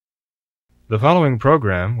The following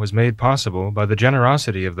program was made possible by the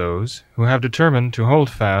generosity of those who have determined to hold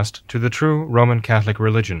fast to the true Roman Catholic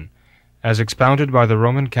religion, as expounded by the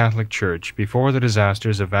Roman Catholic Church before the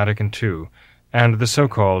disasters of Vatican II and the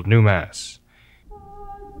so-called New Mass.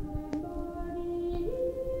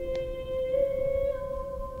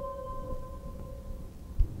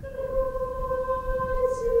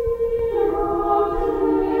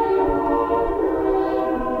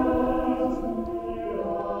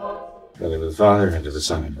 The Father, and to the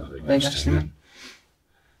Son, and to the Holy Ghost. Amen.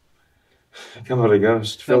 Come, Holy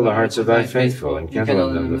Ghost, fill the hearts of thy faithful, and kindle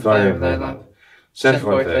in them the fire of thy love. Send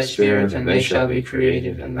forth thy Spirit, and they shall be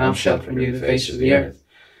created, and thou shalt renew the face of the earth.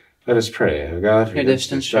 Let us pray, O God, who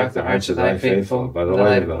didst instruct the hearts of thy faithful by the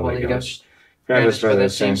light of the Holy Ghost. Grant us by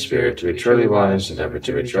that same Spirit to be truly wise, and ever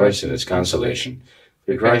to rejoice in its consolation.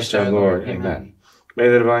 Through Christ our Lord. Amen. May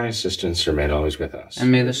the divine assistance remain always with us. And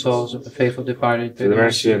may the souls of the faithful departed through the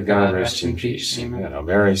mercy of God rest in peace. Amen. And O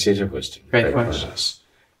Mary, seat of wisdom, pray for us.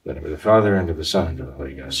 In the name of the Father, and of the Son, and of the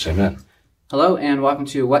Holy Ghost. Amen. Hello, and welcome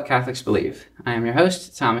to What Catholics Believe. I am your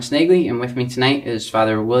host, Thomas Nagley, and with me tonight is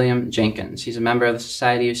Father William Jenkins. He's a member of the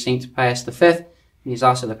Society of St. Pius V, and he's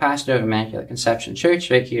also the pastor of Immaculate Conception Church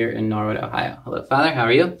right here in Norwood, Ohio. Hello, Father. How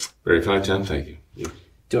are you? Very fine, Tom. Thank you.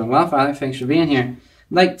 Doing well, Father. Thanks for being here.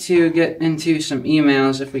 I'd like to get into some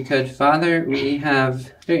emails, if we could, Father. We have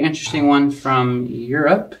a very interesting one from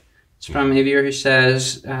Europe. It's from a viewer who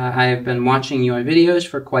says, I have been watching your videos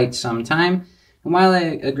for quite some time, and while I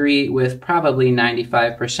agree with probably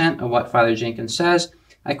 95% of what Father Jenkins says,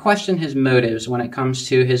 I question his motives when it comes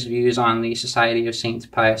to his views on the Society of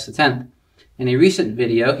St. Pius X. In a recent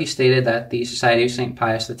video, he stated that the Society of St.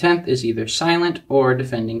 Pius X is either silent or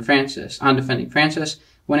defending Francis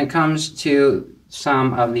when it comes to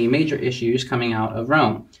some of the major issues coming out of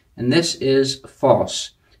Rome. And this is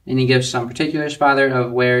false. And he gives some particulars, Father,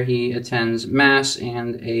 of where he attends Mass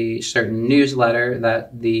and a certain newsletter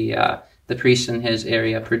that the priests in his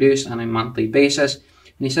area produce on a monthly basis. And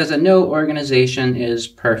he says that no organization is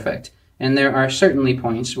perfect. And there are certainly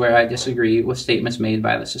points where I disagree with statements made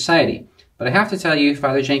by the Society. But I have to tell you,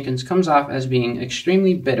 Father Jenkins comes off as being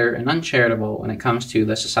extremely bitter and uncharitable when it comes to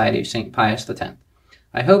the Society of St. Pius X.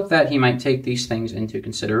 I hope that he might take these things into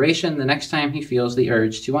consideration the next time he feels the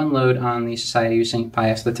urge to unload on the Society of St.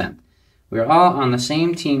 Pius X. We are all on the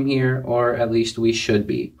same team here, or at least we should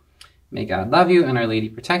be. May God love you and Our Lady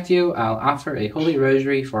protect you. I'll offer a holy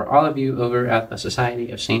rosary for all of you over at the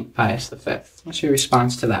Society of St. Pius V. What's your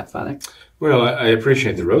response to that, Father? Well, I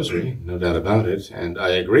appreciate the rosary, no doubt about it, and I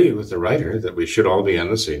agree with the writer that we should all be on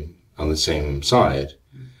the same side.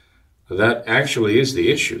 That actually is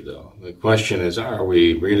the issue, though. The question is, are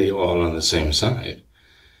we really all on the same side?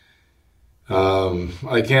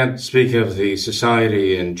 I can't speak of the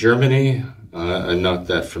society in Germany. I'm not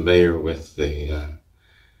that familiar with the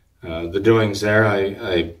doings there.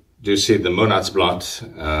 I do see the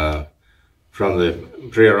Monatsblatt from the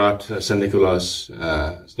Priorat St.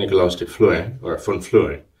 Nicolas de Fleur, or von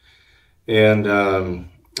Fleur. And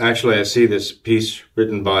actually I see this piece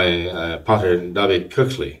written by Pater David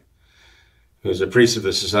Kuchli, who's a priest of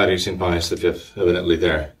the Society of St. Pius V, evidently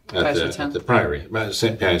there at the Priory,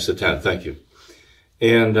 St. Pius X, thank you.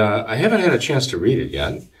 And I haven't had a chance to read it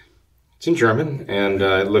yet. It's in German, and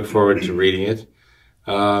I look forward to reading it.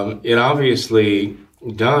 It obviously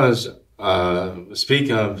does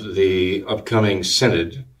speak of the upcoming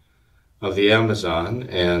Synod of the Amazon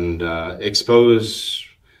and expose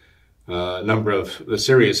a number of the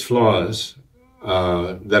serious flaws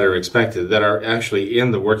that are expected, that are actually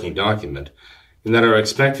in the working document, and that are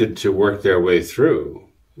expected to work their way through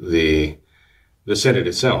the Synod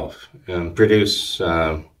itself and produce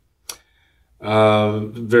some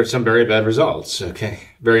very bad results,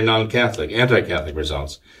 very non-Catholic, anti-Catholic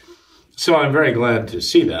results. So I'm very glad to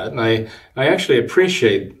see that, and I actually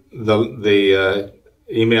appreciate the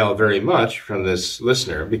email very much from this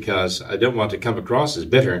listener, because I don't want to come across as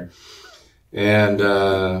bitter, and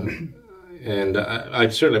I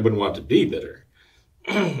certainly wouldn't want to be bitter.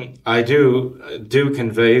 I do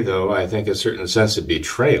convey, though, I think, a certain sense of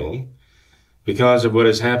betrayal because of what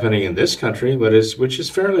is happening in this country, which is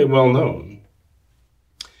fairly well known.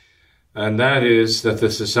 And that is that the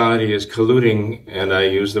society is colluding, and I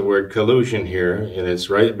use the word collusion here in its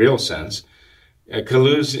real sense,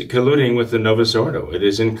 colluding with the Novus Ordo. It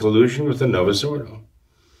is in collusion with the Novus Ordo.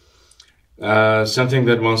 Something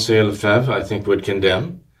that Monsieur Lefebvre, I think, would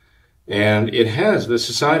condemn. And the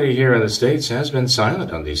society here in the States has been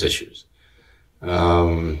silent on these issues,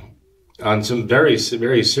 on some very,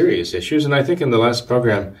 very serious issues. And I think in the last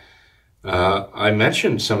program, I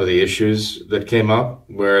mentioned some of the issues that came up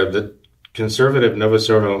where the conservative Novus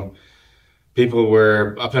Ordo people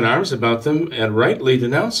were up in arms about them and rightly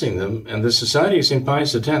denouncing them. And the Society of St.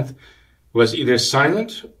 Pius X was either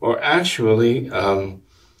silent or actually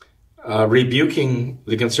rebuking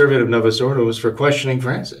the conservative Novus Ordos for questioning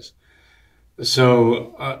Francis.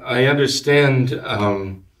 So I understand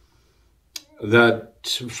that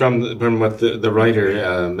from what the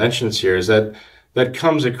writer mentions here is that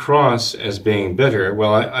comes across as being bitter.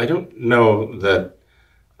 Well, I don't know that.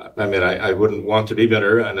 I mean, I wouldn't want to be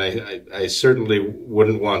bitter, and I certainly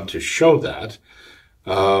wouldn't want to show that.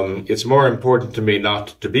 It's more important to me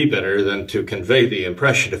not to be bitter than to convey the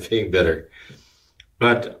impression of being bitter.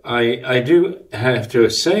 But I do have to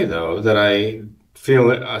say, though, that I feel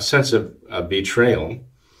a sense of betrayal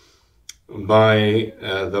by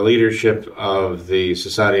the leadership of the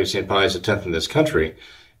Society of St. Pius X in this country.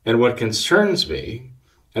 And what concerns me,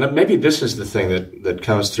 and maybe this is the thing that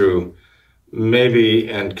comes through,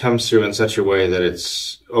 comes through in such a way that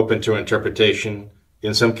it's open to interpretation,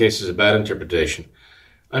 in some cases a bad interpretation.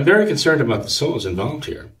 I'm very concerned about the souls involved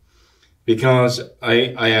here, because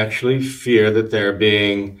I actually fear that they're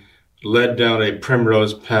being led down a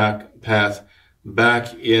primrose path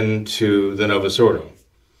back into the Novus Ordo.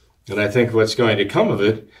 And I think what's going to come of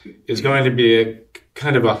it is going to be a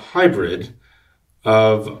kind of a hybrid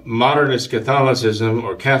of modernist Catholicism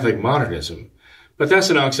or Catholic modernism. But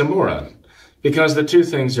that's an oxymoron, because the two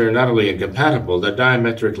things are not only incompatible, they're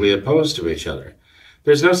diametrically opposed to each other.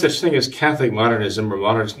 There's no such thing as Catholic modernism or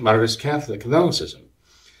modernist Catholicism.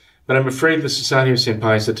 But I'm afraid the Society of St.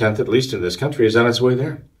 Pius X, at least in this country, is on its way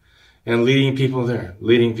there and leading people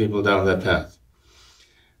down that path.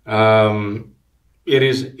 It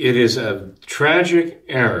is a tragic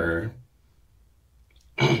error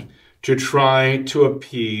to try to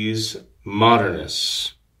appease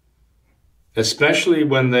modernists, especially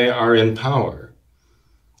when they are in power.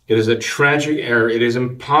 It is a tragic error. It is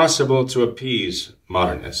impossible to appease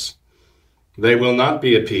modernists. They will not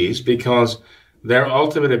be appeased because their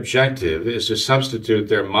ultimate objective is to substitute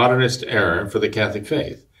their modernist error for the Catholic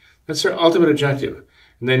faith. That's their ultimate objective,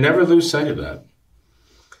 and they never lose sight of that.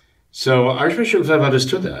 So Archbishop Lefebvre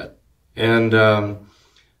understood that, and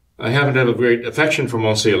I happen to have a great affection for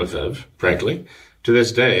Monsieur Lefebvre, frankly, to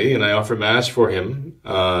this day, and I offer Mass for him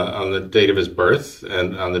on the date of his birth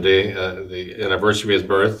and on the day, the anniversary of his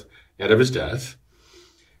birth and of his death.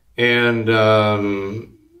 And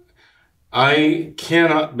I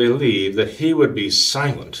cannot believe that he would be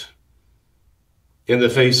silent in the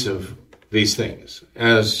face of these things,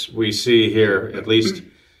 as we see here, at least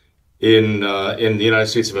in the United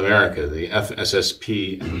States of America. The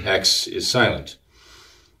FSSPX is silent.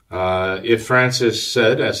 If Francis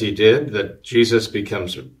said, as he did, that Jesus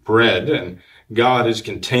becomes bread and God is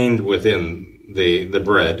contained within the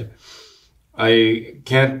bread, I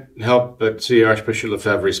can't help but see Archbishop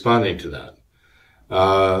Lefebvre responding to that.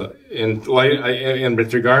 And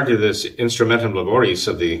with regard to this instrumentum laboris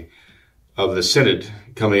of the synod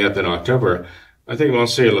coming up in October, I think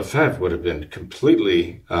Monsieur Lefebvre would have been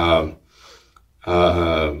completely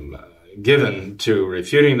given to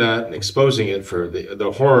refuting that and exposing it for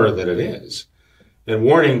the horror that it is, and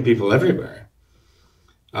warning people everywhere.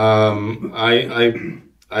 I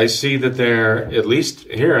see that they're, at least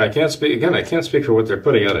here, I can't speak for what they're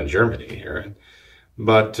putting out in Germany here,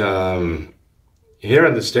 but here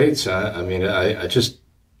in the States, I just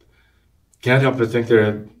can't help but think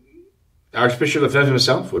Archbishop Lefebvre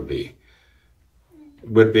himself would be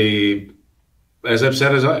as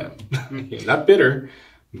upset as I am. Not bitter,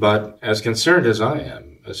 but as concerned as I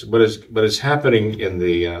am. What is happening in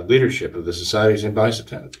the leadership of the Society of St. Pius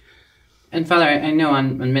X. And Father, I know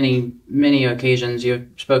on many occasions you've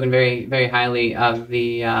spoken very, very highly of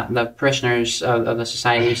the parishioners of the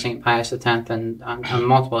Society of St. Pius X, and on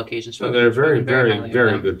multiple occasions. So they're very, very,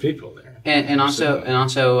 very good people there. And also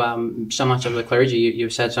so much of the clergy,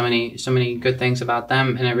 you've said so many good things about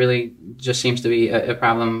them, and it really just seems to be a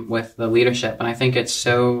problem with the leadership. And I think it's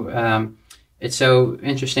so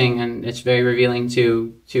interesting, and it's very revealing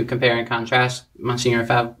to compare and contrast Monsignor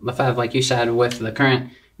Lefebvre, like you said, with the current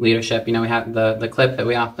leadership. You know, we have the clip that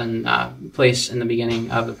we often place in the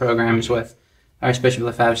beginning of the programs with Archbishop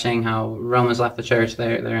Lefebvre saying how Rome has left the church,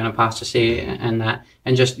 they're in apostasy, and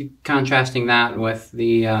just contrasting that with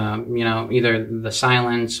the either the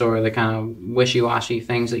silence or the kind of wishy-washy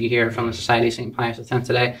things that you hear from the Society of St. Pius X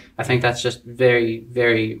today. I think that's just very,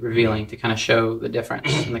 very revealing to kind of show the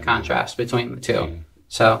difference and the contrast between the two.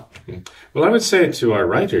 So, well, I would say to our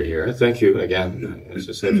writer here, thank you again, as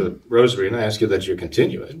I said, for the rosary, and I ask you that you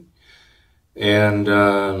continue it. And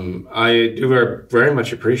I do very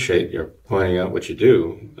much appreciate your pointing out what you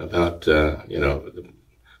do about,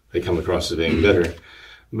 they come across as being bitter.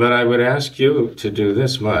 But I would ask you to do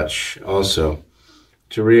this much also,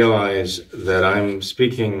 to realize that I'm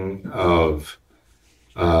speaking of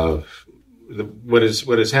what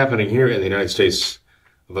is happening here in the United States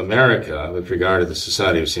of America with regard to the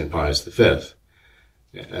Society of St. Pius V.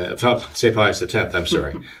 St. Pius X, I'm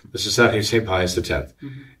sorry. The Society of St. Pius X.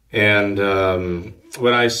 Mm-hmm. And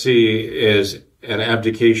what I see is an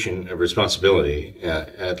abdication of responsibility,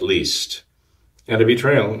 at least, and a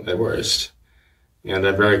betrayal at worst. And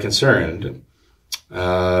I'm very concerned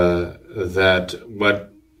that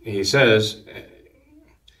what he says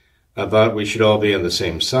about we should all be on the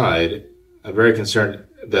same side, I'm very concerned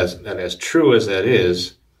that as true as that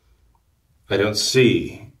is, I don't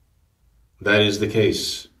see that is the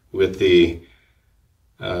case with the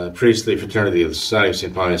priestly fraternity of the Society of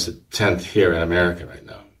St. Pius X here in America right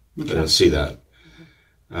now. Okay. I don't see that.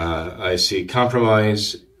 I see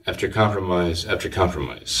compromise after compromise after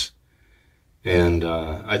compromise. And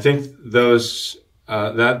I think those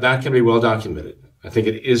that can be well documented. I think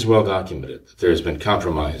it is well documented that there has been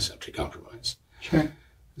compromise after compromise. Sure.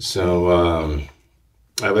 So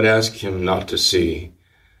I would ask him not to see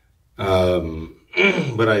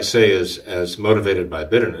what I say as motivated by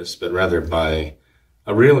bitterness, but rather by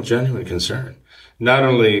a real, genuine concern, not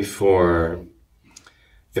only for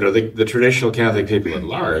the traditional Catholic people at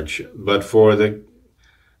large, but for the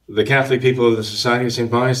Catholic people of the Society of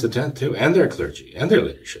St. Pius X too, and their clergy and their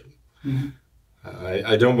leadership. Mm-hmm.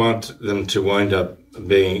 I don't want them to wind up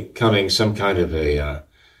becoming some kind of a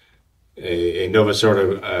Novus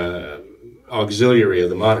Ordo auxiliary of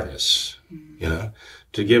the modernists,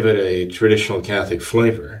 to give it a traditional Catholic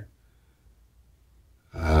flavor.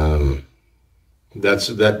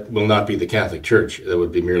 That will not be the Catholic Church. That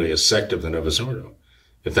would be merely a sect of the Novus Ordo,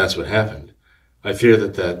 if that's what happened. I fear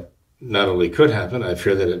that not only could happen, I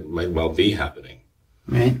fear that it might well be happening.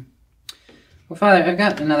 Right. Well, Father, I've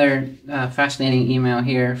got another fascinating email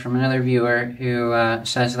here from another viewer who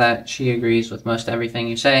says that she agrees with most everything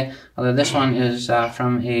you say, although this one is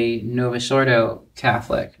from a Novus Ordo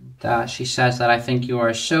Catholic. She says that I think you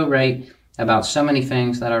are so right about so many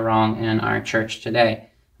things that are wrong in our church today.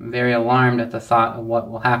 I'm very alarmed at the thought of what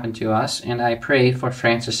will happen to us, and I pray for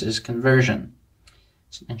Francis's conversion.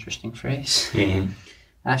 It's an interesting phrase.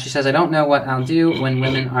 Mm-hmm. She says, I don't know what I'll do when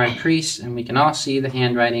women are priests and we can all see the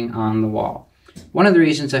handwriting on the wall. One of the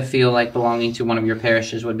reasons I feel like belonging to one of your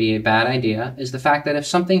parishes would be a bad idea is the fact that if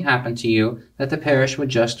something happened to you, that the parish would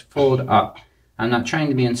just fold up. I'm not trying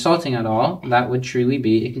to be insulting at all. That would truly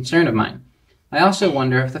be a concern of mine. I also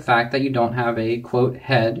wonder if the fact that you don't have a, quote,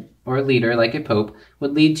 head or leader like a pope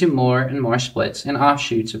would lead to more and more splits and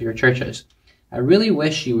offshoots of your churches. I really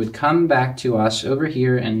wish you would come back to us over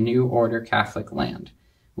here in New Order Catholic land.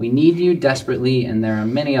 We need you desperately, and there are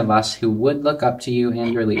many of us who would look up to you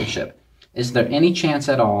and your leadership. Is there any chance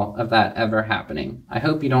at all of that ever happening? I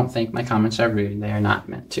hope you don't think my comments are rude. They are not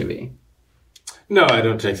meant to be. No, I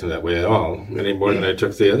don't take them that way at all, any more than I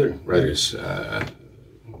took the other writers'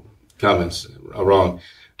 comments wrong.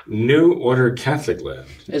 New Order Catholic land.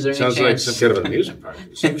 Is there Sounds any like chance? some kind of an amusement park.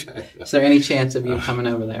 Is there any chance of you coming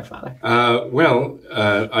over there, Father?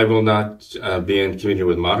 I will not be in communion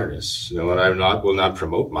with modernists. And I will not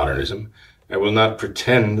promote modernism. I will not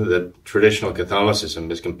pretend that traditional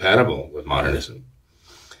Catholicism is compatible with modernism,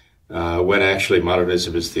 when actually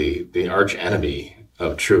modernism is the arch enemy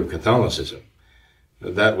of true Catholicism.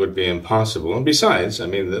 That would be impossible. And besides,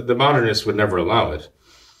 the modernists would never allow it.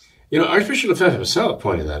 Archbishop Lefebvre himself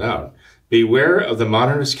pointed that out. Beware of the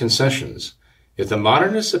modernist concessions. If the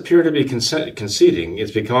modernists appear to be conceding,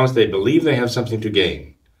 it's because they believe they have something to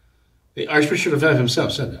gain. The Archbishop Lefebvre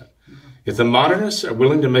himself said that. If the modernists are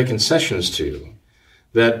willing to make concessions to you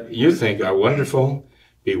that you think are wonderful,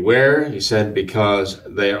 beware, he said, because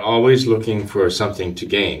they are always looking for something to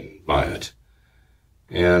gain by it.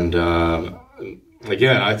 And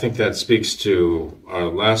again, I think that speaks to our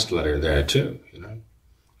last letter there too,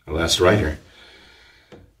 our last writer.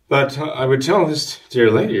 But I would tell this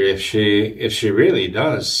dear lady, if she really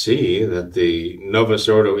does see that the Novus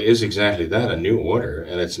Ordo is exactly that, a new order,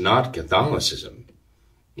 and it's not Catholicism,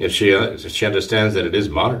 if she understands that it is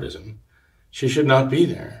modernism, she should not be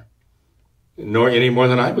there, nor any more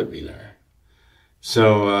than I would be there.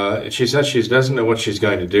 So she says she doesn't know what she's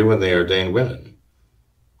going to do when they ordain women.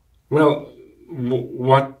 Well,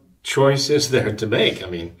 what choice is there to make?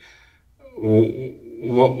 I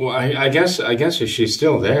guess if she's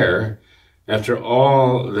still there, after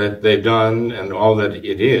all that they've done and all that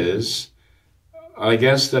it is, I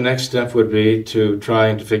guess the next step would be to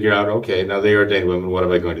try to figure out, okay, now they ordain women, what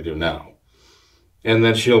am I going to do now? And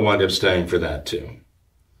then she'll wind up staying for that too.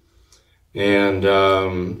 And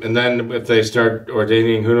then if they start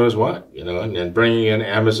ordaining who knows what, and bringing in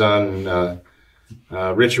Amazon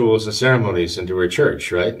rituals and ceremonies into her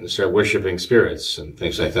church, right, and start worshiping spirits and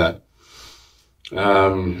things like that,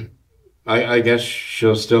 I guess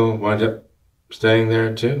she'll still wind up staying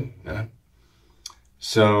there too. Yeah.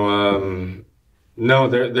 So no,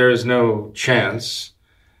 there is no chance,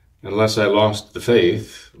 unless I lost the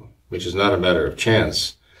faith, which is not a matter of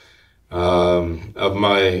chance, of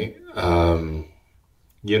my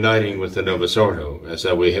uniting with the Novus Ordo, as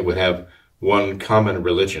that we would have one common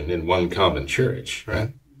religion in one common church,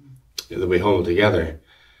 right, that we hold together.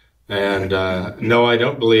 And no, I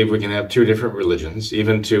don't believe we can have two different religions,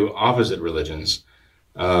 even two opposite religions,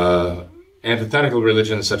 antithetical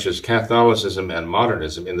religions such as Catholicism and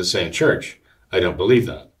modernism in the same church. I don't believe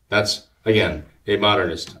that. That's, again, a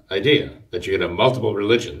modernist idea, that you can have multiple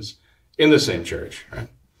religions in the same church, right?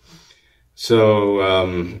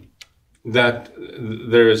 So that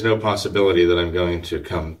there is no possibility that I'm going to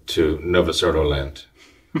come to Novus Ordo land.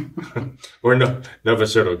 Or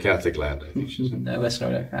Novus Ordo Catholic land, I think she said. Novus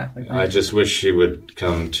Ordo Catholic land. I just wish she would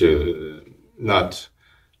come to not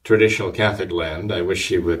traditional Catholic land. I wish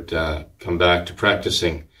she would come back to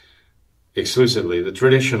practicing exclusively the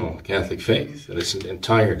traditional Catholic faith in its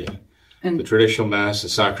entirety. And the traditional Mass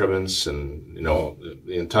and sacraments and,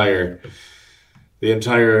 the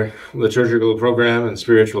entire liturgical program and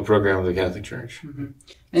spiritual program of the Catholic Church. Mm-hmm.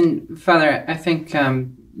 And Father, I think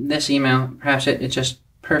this email, perhaps it just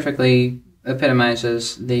perfectly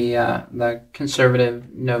epitomizes the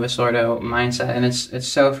conservative Novus Ordo mindset, and it's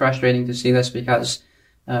so frustrating to see this because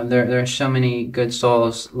there are so many good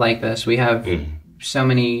souls like this. We have so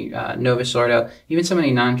many Novus Ordo, even so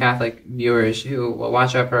many non-Catholic viewers who will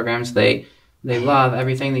watch our programs. They love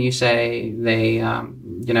everything that you say.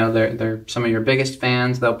 They're some of your biggest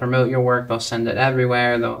fans. They'll promote your work. They'll send it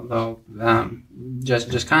everywhere. They'll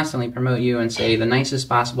just constantly promote you and say the nicest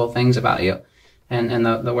possible things about you, and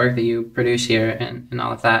the work that you produce here and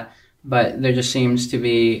all of that. But there just seems to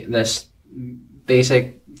be this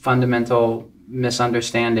basic fundamental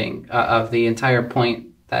misunderstanding of the entire point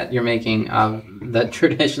that you're making of the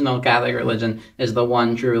traditional Catholic religion is the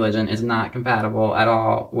one true religion, is not compatible at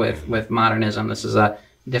all with modernism. This is a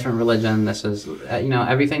different religion. This is,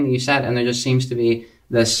 everything that you said. And there just seems to be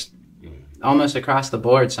this almost across the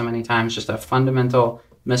board so many times, just a fundamental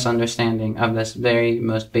misunderstanding of this very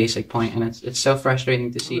most basic point. And it's so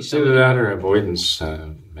frustrating to see. It's either that or avoidance.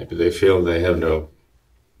 Maybe they feel they have no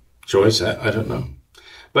choice. I don't know.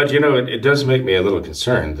 But, it does make me a little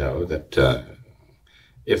concerned, though, that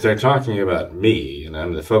if they're talking about me and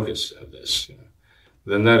I'm the focus of this,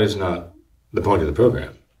 then that is not the point of the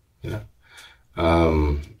program.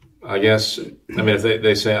 I guess, if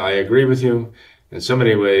they say, I agree with you in so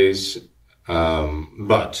many ways,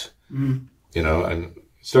 but, I'm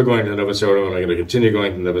still going to Novus Ordo and I'm going to continue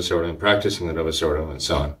going to Novus Ordo and practicing the Novus Ordo and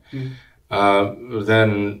so on,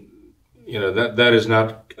 then, that is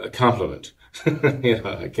not a compliment.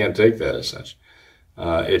 I can't take that as such.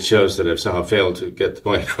 It shows that I've somehow failed to get the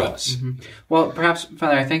point across. Mm-hmm. Well, perhaps,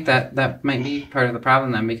 Father, I think that might be part of the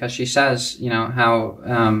problem then, because she says,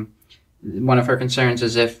 how one of her concerns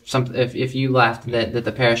is if you left, that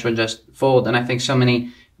the parish would just fold. And I think so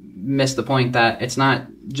many miss the point that it's not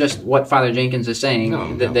just what Father Jenkins is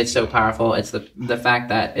saying that's so powerful. It's the fact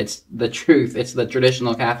that it's the truth. It's the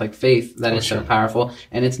traditional Catholic faith that is so powerful.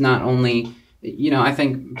 And it's not only... I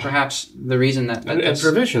think perhaps the reason that... And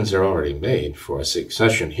provisions are already made for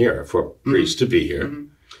succession here, for priests to be here. Mm-hmm.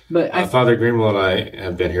 But Father Greenwell and I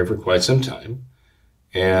have been here for quite some time.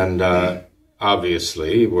 And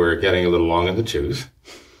obviously, we're getting a little long in the tooth.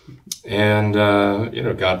 And,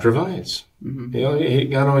 God provides.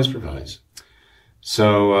 Mm-hmm. God always provides.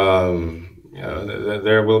 So,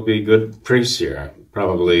 there will be good priests here.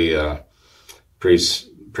 Probably priests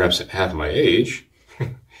perhaps half my age.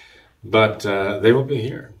 But they will be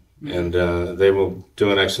here, and they will do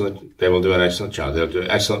an excellent job. They'll do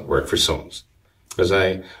excellent work for souls, because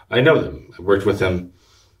I know them. I've worked with them.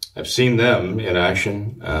 I've seen them in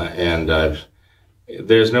action, and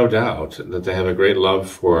there's no doubt that they have a great love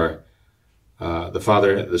for the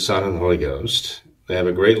Father, the Son, and the Holy Ghost. They have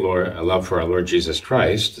a great love for our Lord Jesus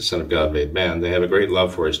Christ, the Son of God made man. They have a great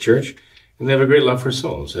love for His church, and they have a great love for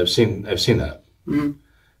souls. I've seen that. Mm-hmm.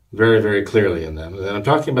 Very, very clearly in them. And I'm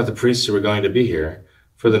talking about the priests who are going to be here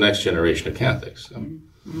for the next generation of Catholics. So.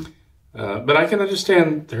 Mm-hmm. But I can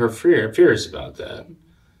understand her fears about that.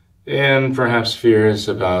 And perhaps fears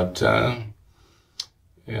about,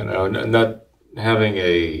 not having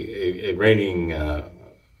a reigning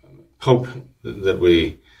pope that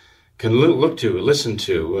we can look to, listen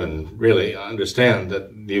to, and really understand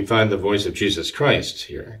that you find the voice of Jesus Christ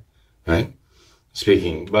here, right?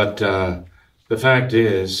 Speaking. But the fact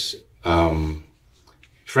is,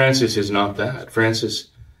 Francis is not that. Francis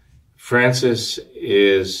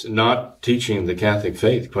is not teaching the Catholic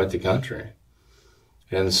faith, quite the contrary.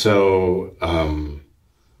 And so,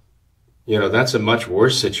 that's a much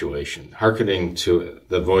worse situation, hearkening to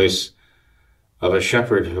the voice of a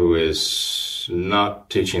shepherd who is not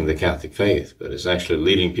teaching the Catholic faith, but is actually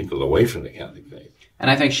leading people away from the Catholic faith. And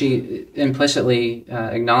I think she implicitly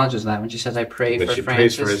acknowledges that when she says, "I pray But for she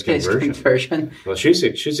Francis, prays for his conversion. Well,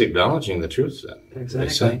 she's acknowledging the truth then.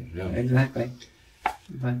 Exactly. Yeah. Exactly.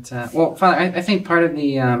 But Father, I think part of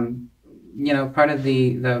the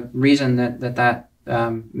the reason that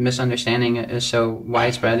misunderstanding is so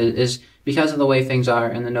widespread is because of the way things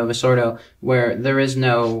are in the Novus Ordo, where there is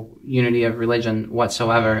no unity of religion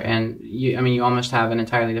whatsoever, and you almost have an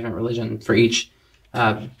entirely different religion for each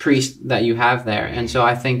priest that you have there. And so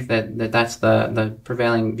I think that's the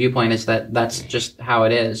prevailing viewpoint, is that that's just how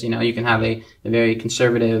it is. You can have a very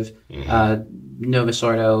conservative Novus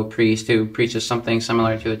Ordo priest who preaches something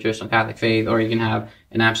similar to the traditional Catholic faith, or you can have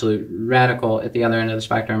an absolute radical at the other end of the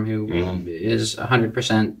spectrum who is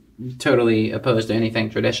 100% totally opposed to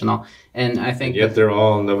anything traditional. And I think yet they're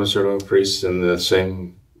all Novus Ordo priests in the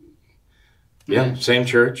same same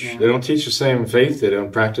church. Yeah. They don't teach the same faith. They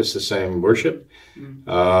don't practice the same worship.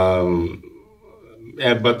 But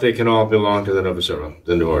they can all belong to the Novus Ordo,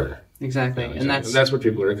 the New Order. Exactly. And that's what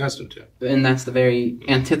people are accustomed to. And that's the very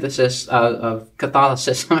antithesis of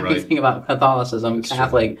Catholicism. When you think about Catholicism, it's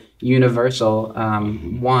Catholic, true. Universal,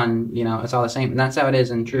 one, it's all the same. And that's how it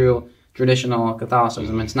is in true traditional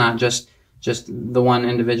Catholicism. It's not just the one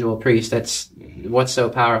individual priest. It's what's so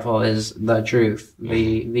powerful is the truth,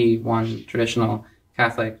 the one traditional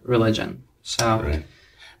Catholic religion. So, right.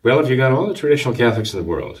 Well, if you got all the traditional Catholics in the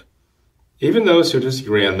world, even those who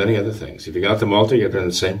disagree on many other things, if you got them all together in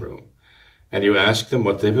the same room, and you ask them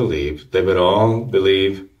what they believe, they would all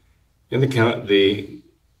believe in the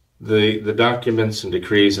documents and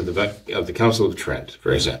decrees of the Council of Trent,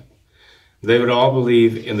 for example. They would all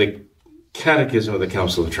believe in the Catechism of the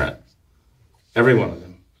Council of Trent. Every one of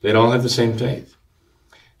them. They'd all have the same faith.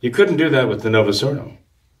 You couldn't do that with the Novus Ordo.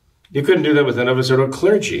 You couldn't do that with the Novus Ordo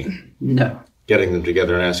clergy. No. Getting them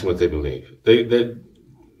together and asking what they believe. They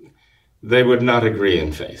would not agree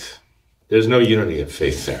in faith. There's no unity of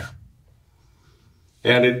faith there.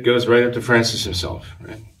 And it goes right up to Francis himself,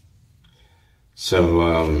 right? So,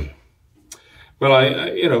 I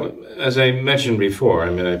as I mentioned before,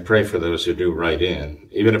 I pray for those who do write in.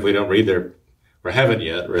 Even if we don't read or haven't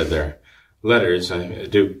yet read their letters, I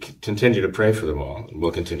do continue to pray for them all. And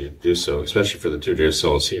we'll continue to do so, especially for the two dear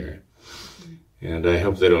souls here. And I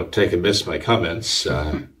hope they don't take amiss my comments.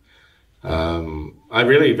 I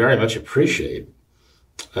really very much appreciate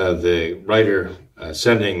the writer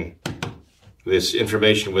sending this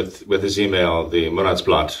information with his email, the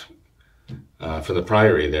Monatsblatt, from the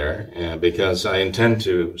Priory there, because I intend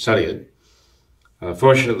to study it.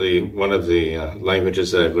 Fortunately, one of the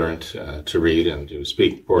languages that I've learned to read and to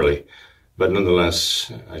speak poorly, but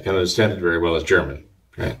nonetheless, I can understand it very well, is German,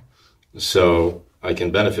 right? So I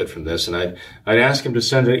can benefit from this, and I'd ask him to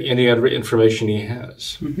send any other information he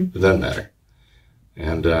has, for that matter.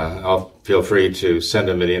 And I'll feel free to send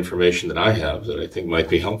him any information that I have that I think might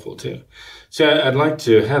be helpful too. So I'd like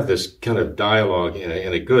to have this kind of dialogue in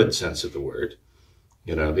a good sense of the word,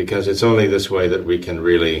 because it's only this way that we can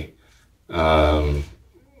really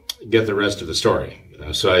get the rest of the story.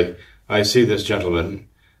 So I see this gentleman,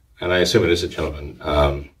 and I assume it is a gentleman,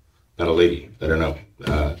 not a lady. I don't know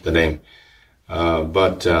the name.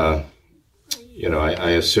 But I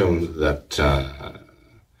assume that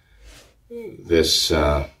this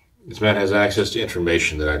man has access to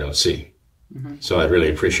information that I don't see. So I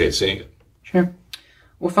really appreciate seeing it. Sure.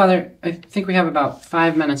 Well, Father, I think we have about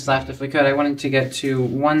 5 minutes left. If we could, I wanted to get to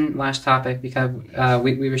one last topic, because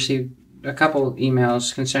we received a couple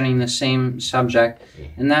emails concerning the same subject,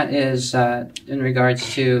 and that is in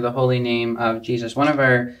regards to the holy name of Jesus. One of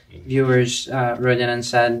our viewers wrote in and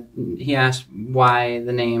said, he asked why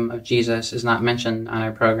the name of Jesus is not mentioned on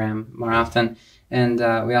our program more often. And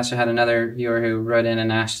we also had another viewer who wrote in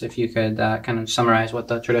and asked if you could kind of summarize what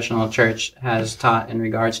the traditional church has taught in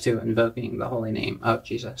regards to invoking the holy name of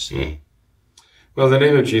Jesus. Well, the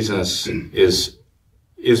name of Jesus is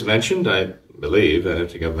mentioned, I believe. I have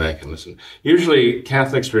to go back and listen. Usually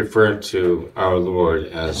Catholics refer to our Lord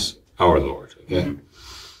as our Lord. Okay?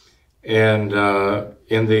 And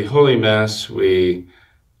in the Holy Mass, we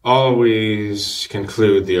always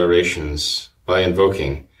conclude the orations by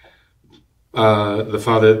invoking the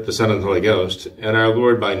Father, the Son, and the Holy Ghost, and our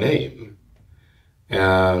Lord by name.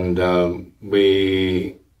 And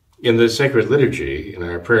we, in the sacred liturgy, in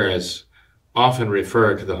our prayers, often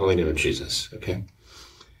refer to the holy name of Jesus, okay?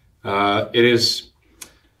 It is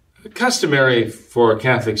customary for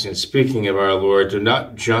Catholics in speaking of our Lord to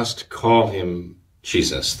not just call him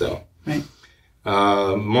Jesus, though. Right.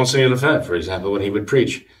 Monseigneur Lefebvre, for example, when he would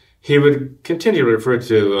preach, he would continually refer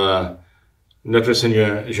to Notre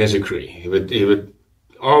Seigneur Jésus-Christ. He would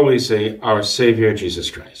always say, our Savior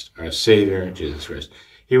Jesus Christ, our Savior Jesus Christ.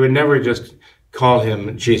 He would never just call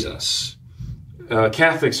him Jesus.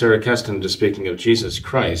 Catholics are accustomed to speaking of Jesus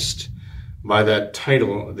Christ by that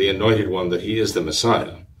title, the Anointed One, that he is the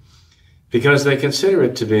Messiah, because they consider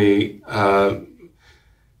it to be,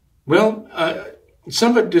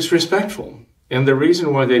 somewhat disrespectful. And the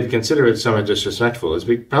reason why they consider it somewhat disrespectful is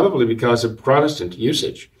probably because of Protestant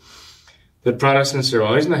usage. That Protestants are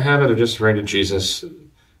always in the habit of just referring to Jesus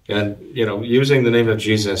and, using the name of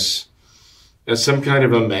Jesus as some kind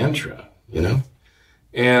of a mantra,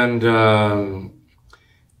 And I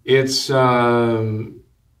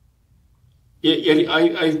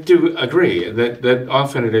do agree that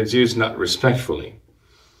often it is used not respectfully.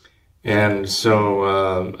 And so,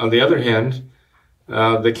 on the other hand,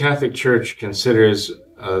 the Catholic Church considers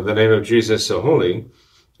the name of Jesus so holy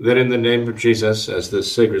that in the name of Jesus, as the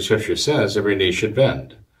sacred scripture says, every knee should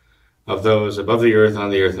bend, of those above the earth, on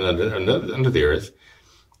the earth, and under the earth.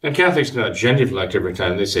 And Catholics do not genuflect every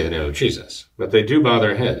time they say the name of Jesus, but they do bow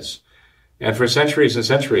their heads. And for centuries and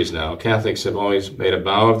centuries now, Catholics have always made a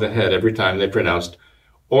bow of the head every time they pronounced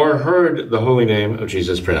or heard the holy name of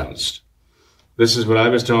Jesus pronounced. This is what I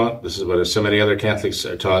was taught. This is what so many other Catholics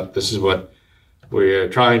are taught. This is what we are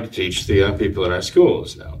trying to teach the young people in our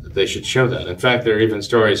schools now, that they should show that. In fact, there are even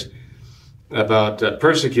stories about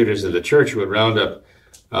persecutors of the church who would round up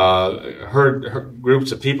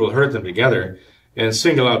groups of people, herd them together, and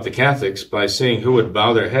single out the Catholics by seeing who would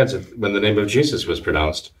bow their heads when the name of Jesus was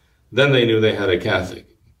pronounced. Then they knew they had a Catholic.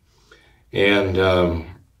 And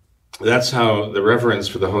that's how the reverence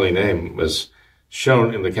for the holy name was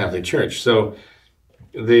shown in the Catholic Church. So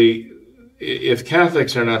if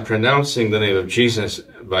Catholics are not pronouncing the name of Jesus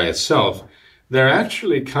by itself, they're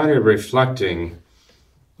actually kind of reflecting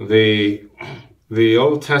the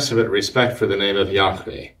Old Testament respect for the name of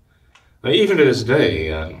Yahweh. Now, even to this day,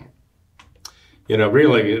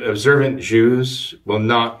 really observant Jews will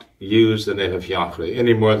not use the name of Yahweh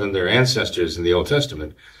any more than their ancestors in the Old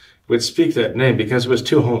Testament would speak that name because it was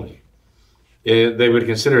too holy. They would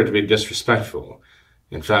consider it to be disrespectful.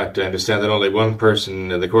 In fact, I understand that only one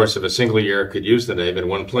person in the course of a single year could use the name in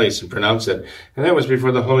one place and pronounce it, and that was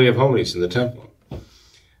before the Holy of Holies in the temple,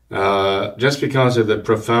 just because of the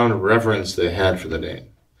profound reverence they had for the name.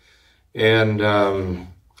 And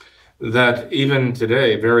that even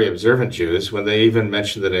today, very observant Jews, when they even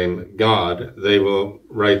mention the name God, they will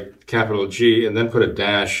write capital G and then put a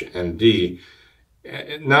dash and D.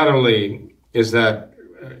 Not only is that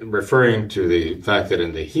referring to the fact that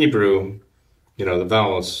in the Hebrew, the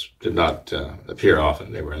vowels did not appear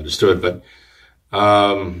often. They were understood, but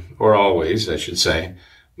or always, I should say.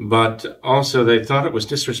 But also they thought it was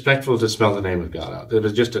disrespectful to spell the name of God out. It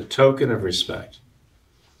was just a token of respect.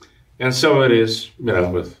 And so it is,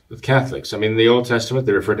 with Catholics. I mean, in the Old Testament,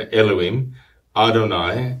 they refer to Elohim,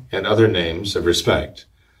 Adonai, and other names of respect.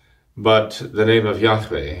 But the name of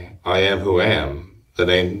Yahweh, I am who am, the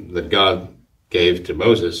name that God gave to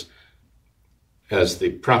Moses, as the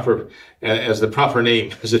proper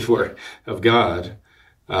name, as it were, of God,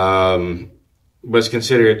 was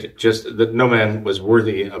considered just that no man was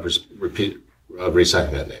worthy of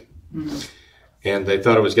reciting that name. Mm-hmm. And they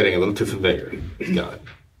thought it was getting a little too familiar with God.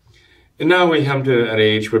 And now we come to an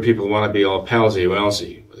age where people want to be all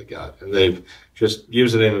palsy-walsy with God. And they've just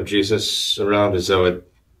used the name of Jesus around as though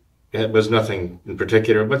it was nothing in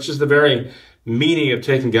particular, but just the very meaning of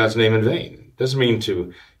taking God's name in vain. It doesn't mean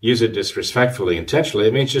to use it disrespectfully, intentionally.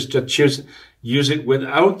 It means just to use it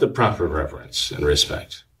without the proper reverence and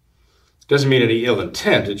respect. It doesn't mean any ill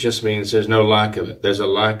intent. It just means there's no lack of it. There's a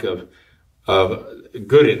lack of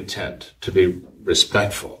good intent to be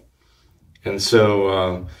respectful. And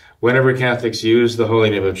so whenever Catholics use the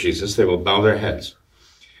holy name of Jesus, they will bow their heads.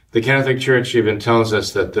 The Catholic Church even tells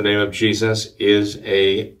us that the name of Jesus is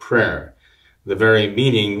a prayer. The very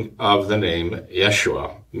meaning of the name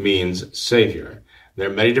Yeshua means Savior. There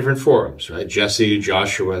are many different forms, right? Jesse,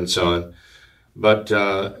 Joshua, and so on. But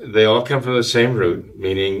they all come from the same root,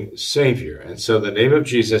 meaning Savior. And so the name of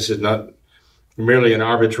Jesus is not merely an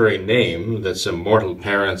arbitrary name that some mortal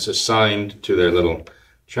parents assigned to their little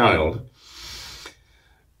child.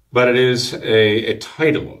 but it is a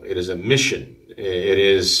title. It is a mission. It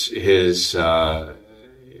is his.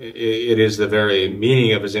 It is the very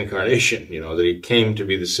meaning of his incarnation. That he came to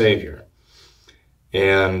be the Savior,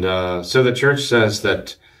 and so the Church says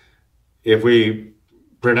that if we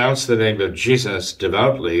pronounce the name of Jesus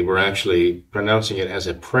devoutly, we're actually pronouncing it as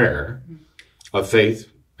a prayer of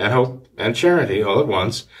faith and hope and charity all at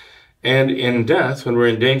once. And in death, when we're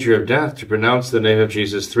in danger of death, to pronounce the name of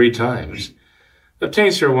Jesus 3 times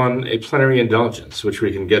obtains for one a plenary indulgence, which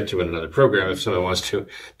we can get to in another program if someone wants to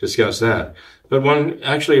discuss that. But one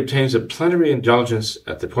actually obtains a plenary indulgence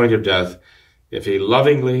at the point of death if he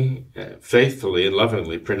lovingly, faithfully, and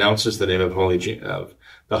lovingly pronounces the name of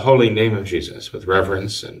the holy name of Jesus with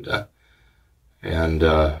reverence and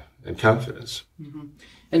confidence. Mm-hmm.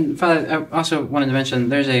 And Father, I also wanted to mention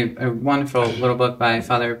there's a wonderful little book by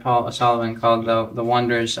Father Paul O'Sullivan called The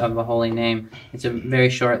Wonders of the Holy Name. It's a very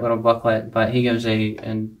short little booklet, but he gives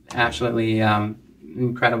an absolutely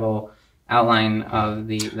incredible outline of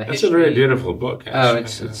the history. It's a very beautiful book.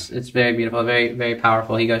 Actually. It's very beautiful, very very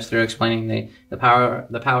powerful. He goes through explaining the power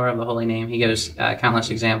of the Holy Name. He gives countless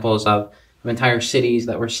examples of entire cities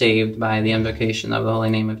that were saved by the invocation of the holy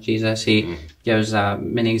name of Jesus. He gives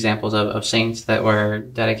many examples of saints that were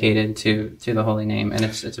dedicated to the holy name, and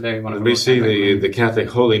it's a very wonderful. We see the Catholic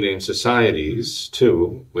Holy Name Societies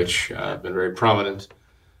too, which have been very prominent.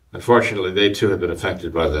 Unfortunately, they too have been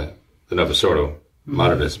affected by the Novus Ordo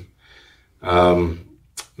modernism,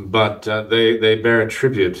 but they bear a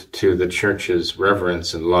tribute to the Church's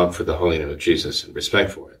reverence and love for the holy name of Jesus and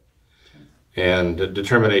respect for it, and a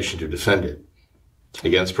determination to defend it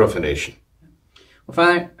against profanation. Well,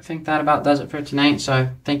 Father, I think that about does it for tonight, so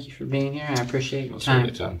thank you for being here. I appreciate your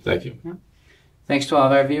time. Thank you. Yeah. Thanks to all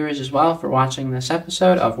of our viewers as well for watching this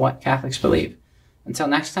episode of What Catholics Believe. Until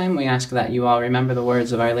next time, we ask that you all remember the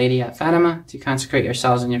words of Our Lady at Fatima, to consecrate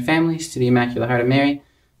yourselves and your families to the Immaculate Heart of Mary,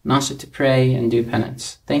 and also to pray and do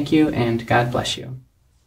penance. Thank you, and God bless you.